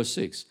 2, verse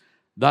 6.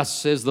 Thus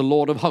says the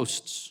Lord of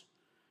hosts.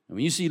 And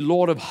when you see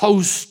Lord of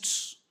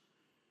hosts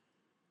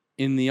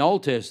in the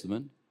Old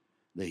Testament,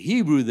 the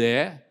Hebrew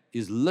there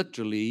is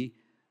literally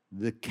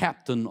the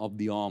captain of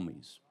the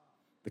armies,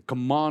 the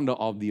commander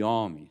of the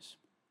armies.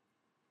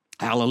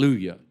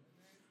 Hallelujah.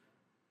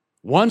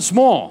 Once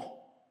more,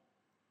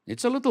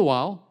 it's a little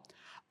while,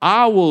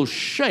 I will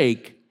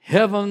shake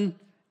heaven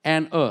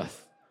and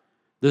earth,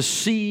 the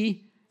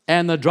sea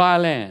and the dry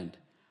land.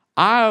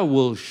 I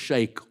will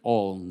shake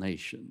all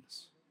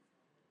nations.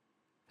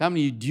 How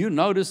many of you, do you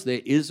notice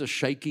there is a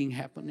shaking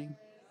happening?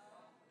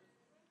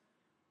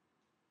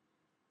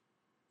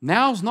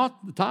 Now's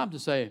not the time to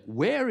say,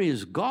 where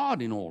is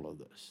God in all of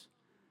this?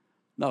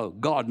 No,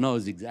 God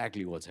knows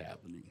exactly what's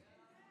happening.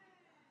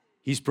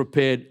 He's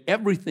prepared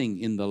everything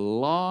in the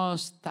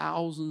last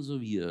thousands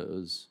of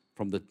years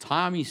from the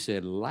time He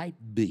said, light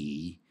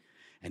be,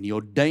 and He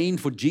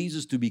ordained for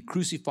Jesus to be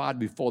crucified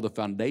before the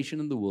foundation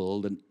of the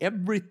world, and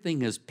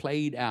everything has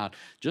played out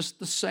just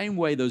the same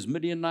way those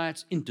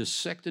Midianites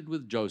intersected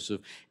with Joseph.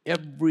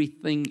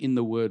 Everything in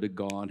the Word of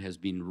God has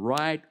been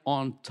right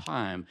on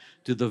time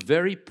to the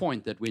very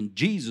point that when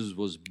Jesus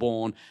was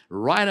born,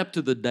 right up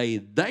to the day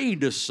they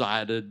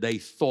decided, they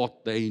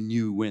thought they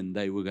knew when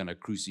they were going to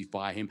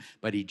crucify Him,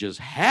 but He just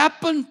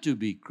happened to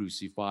be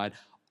crucified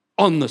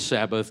on the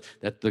Sabbath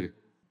at the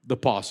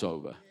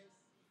Passover.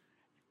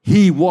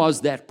 He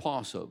was that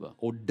Passover,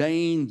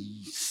 ordained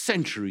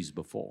centuries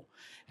before.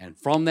 And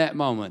from that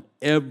moment,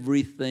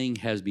 everything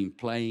has been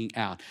playing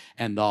out.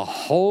 And the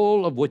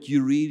whole of what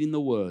you read in the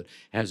Word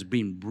has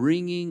been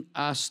bringing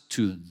us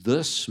to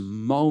this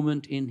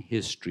moment in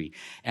history.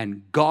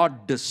 And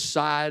God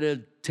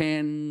decided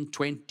 10,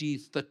 20,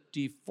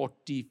 30,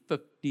 40,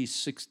 50,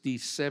 60,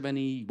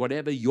 70,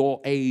 whatever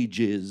your age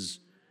is,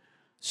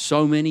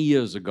 so many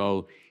years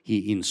ago,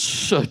 He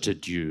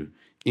inserted you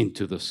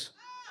into this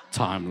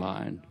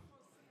timeline.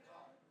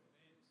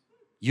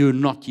 You're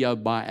not here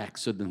by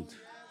accident.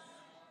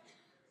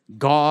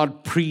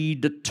 God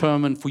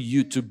predetermined for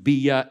you to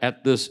be here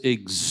at this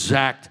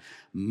exact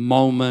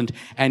moment,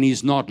 and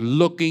He's not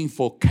looking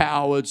for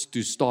cowards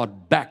to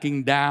start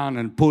backing down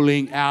and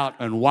pulling out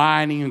and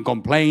whining and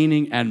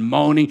complaining and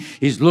moaning.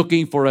 He's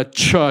looking for a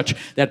church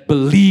that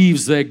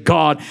believes that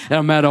God,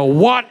 no matter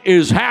what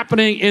is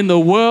happening in the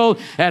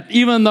world, that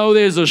even though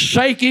there's a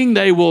shaking,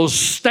 they will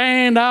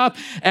stand up,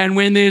 and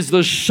when there's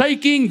the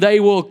shaking,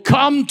 they will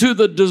come to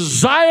the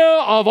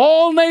desire of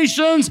all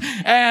nations,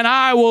 and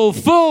I will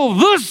fill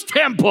this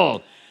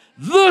temple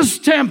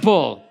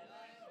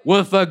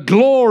with the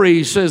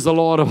glory, says the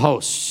Lord of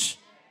hosts.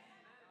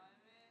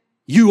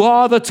 You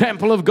are the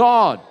temple of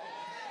God.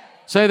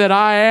 Say that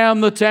I am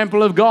the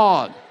temple of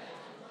God.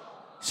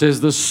 Says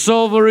the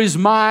silver is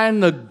mine,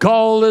 the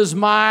gold is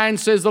mine,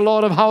 says the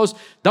Lord of hosts.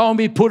 Don't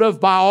be put off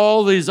by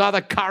all these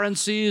other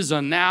currencies,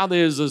 and now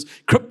there's this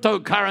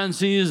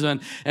cryptocurrencies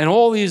and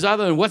all these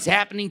other, and what's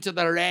happening to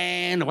the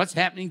rand, what's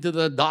happening to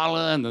the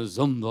dollar and the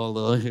zum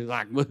dollar.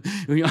 Like,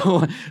 you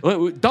know,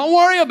 don't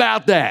worry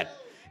about that.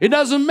 It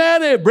doesn't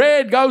matter.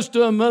 Bread goes to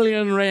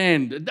 1,000,000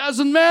 rand. It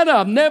doesn't matter.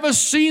 I've never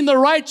seen the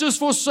righteous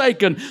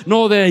forsaken,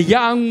 nor their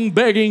young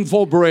begging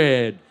for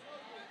bread.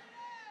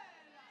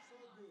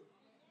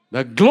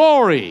 The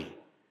glory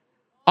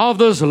of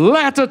this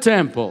latter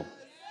temple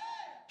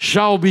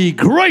shall be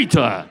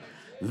greater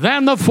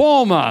than the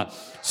former,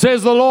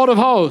 says the Lord of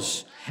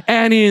hosts.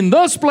 And in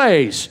this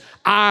place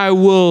I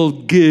will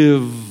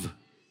give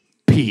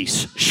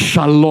peace,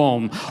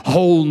 shalom,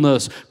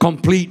 wholeness,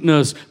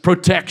 completeness,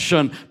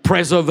 protection,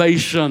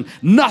 preservation,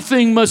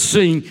 nothing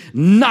missing,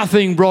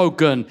 nothing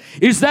broken.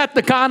 Is that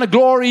the kind of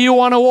glory you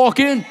want to walk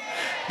in?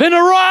 Then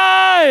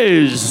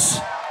arise,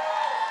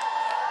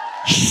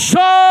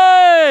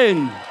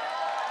 shine,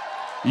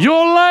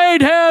 your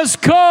light has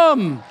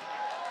come.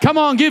 Come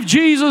on, give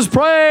Jesus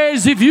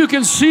praise if you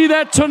can see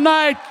that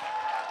tonight.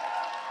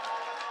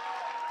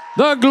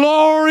 The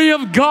glory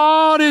of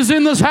God is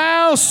in this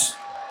house.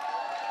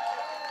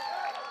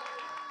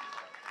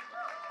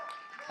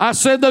 I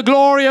said the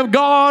glory of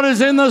God is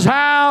in this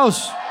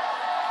house.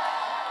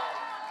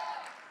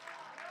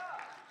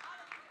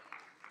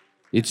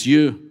 It's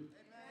you.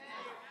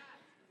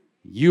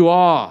 You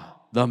are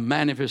the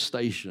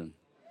manifestation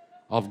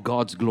of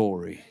God's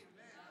glory.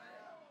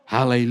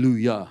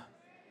 Hallelujah.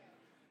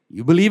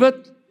 You believe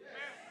it?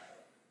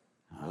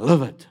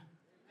 Live it.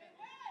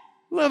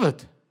 Live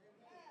it.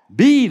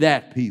 Be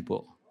that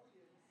people.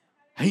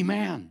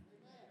 Amen.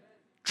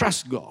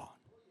 Trust God.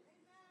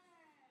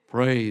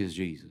 Praise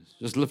Jesus.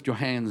 Just lift your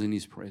hands in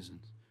His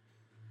presence.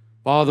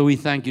 Father, we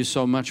thank You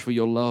so much for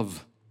Your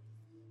love.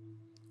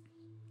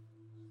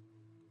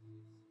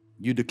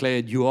 You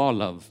declared You are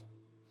love.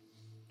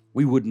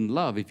 We wouldn't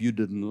love if You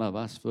didn't love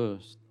us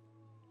first.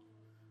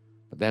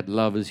 But that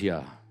love is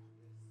here,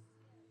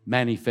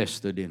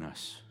 manifested in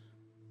us,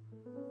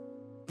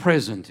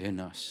 present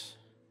in us.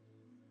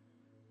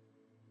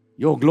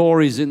 Your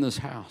glory is in this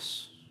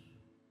house.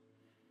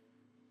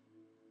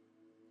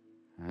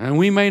 And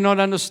we may not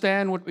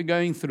understand what we're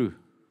going through.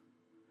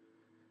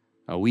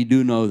 We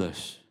do know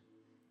this.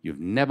 You've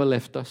never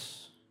left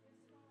us.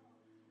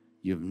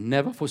 You've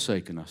never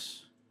forsaken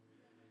us.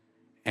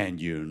 And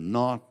you're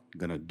not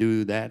going to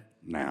do that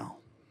now.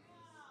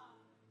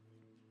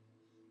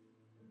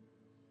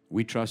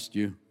 We trust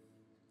you.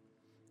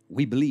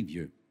 We believe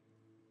you.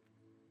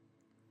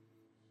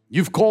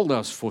 You've called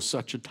us for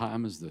such a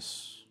time as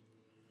this.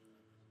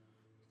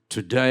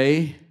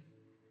 Today,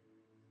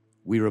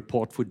 we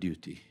report for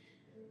duty.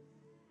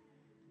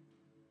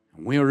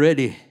 And we are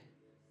ready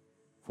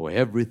for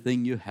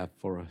everything you have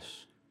for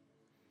us.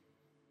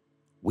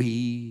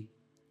 We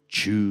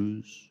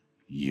choose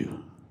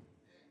you.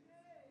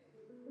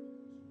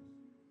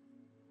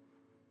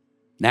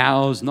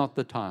 Now is not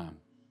the time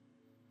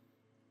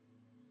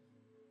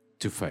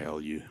to fail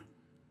you.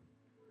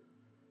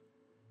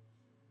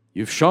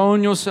 You've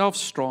shown yourself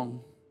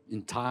strong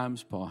in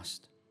times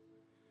past.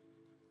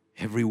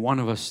 Every one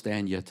of us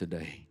stand here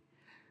today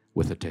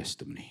with a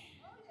testimony.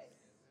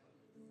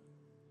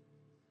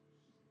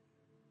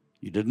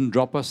 You didn't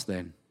drop us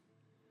then.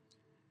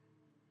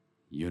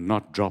 You're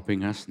not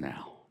dropping us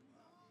now.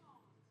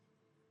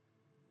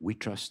 We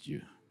trust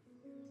you.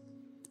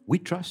 We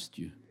trust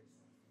you.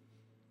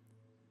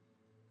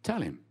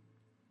 Tell him.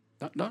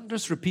 Don't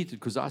just repeat it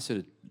because I said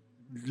it.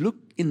 Look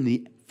in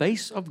the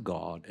face of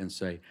God and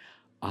say,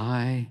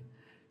 I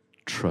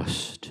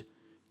trust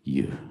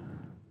you.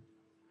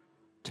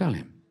 Tell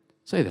him.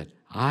 Say that.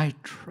 I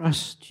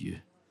trust you.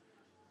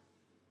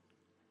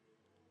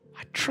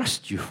 I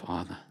trust you,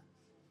 Father.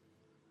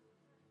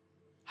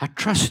 I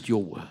trust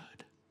your word.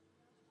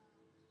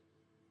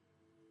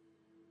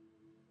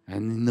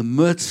 And in the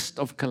midst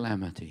of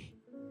calamity,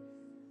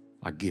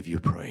 I give you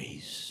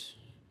praise.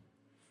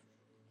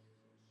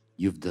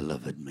 You've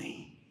delivered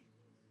me.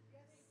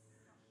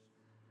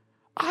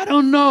 I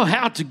don't know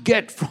how to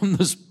get from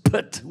this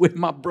pit where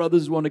my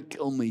brothers want to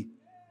kill me.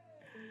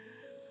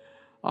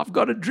 I've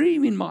got a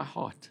dream in my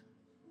heart.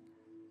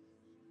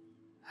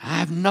 I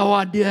have no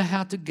idea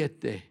how to get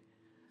there.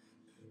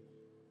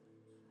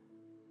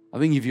 I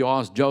think if you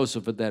ask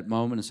Joseph at that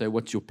moment and say,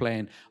 what's your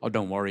plan? Oh,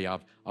 don't worry,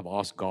 I've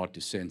asked God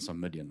to send some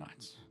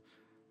Midianites.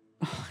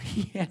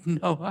 He had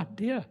no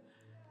idea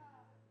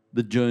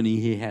the journey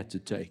he had to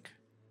take.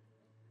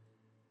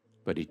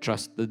 But he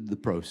trusted the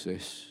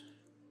process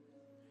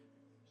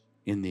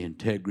in the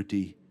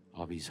integrity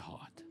of his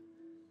heart.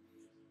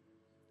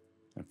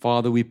 And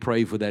Father, we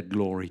pray for that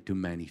glory to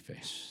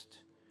manifest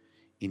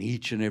in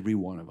each and every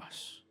one of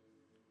us.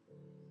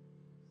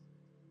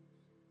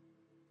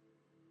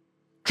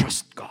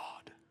 Trust God.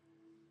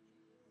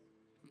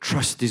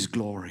 Trust his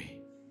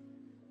glory.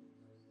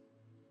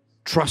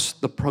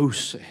 Trust the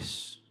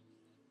process.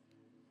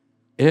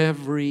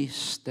 Every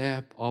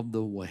step of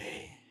the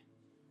way.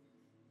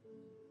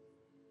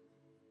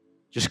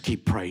 Just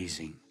keep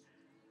praising.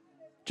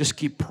 Just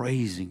keep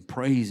praising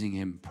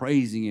him,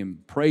 praising him,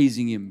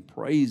 praising him,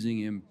 praising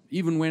him.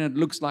 Even when it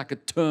looks like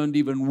it turned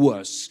even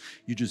worse,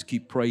 you just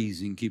keep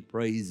praising, keep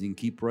praising,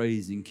 keep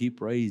praising, keep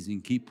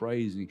praising, keep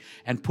praising.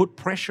 And put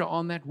pressure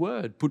on that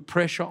word. Put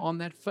pressure on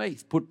that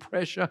faith. Put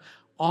pressure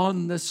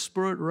on the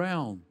spirit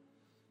realm.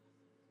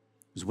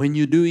 Because when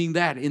you're doing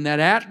that, in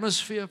that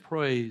atmosphere of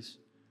praise,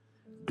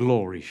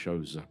 glory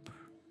shows up.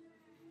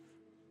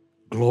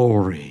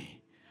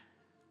 Glory.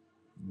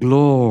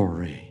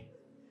 Glory.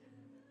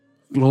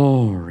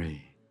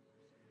 Glory,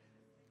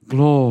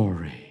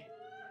 glory,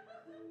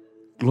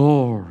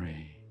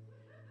 glory,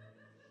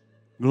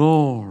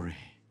 glory,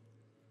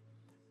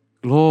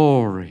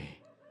 glory,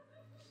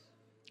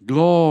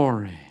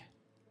 glory,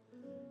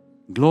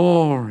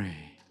 glory,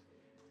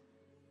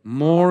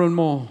 more and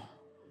more,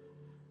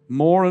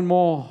 more and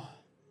more,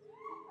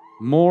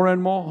 more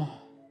and more,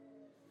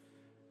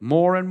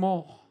 more and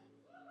more,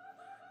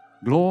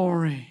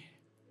 glory,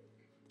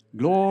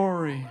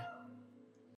 glory.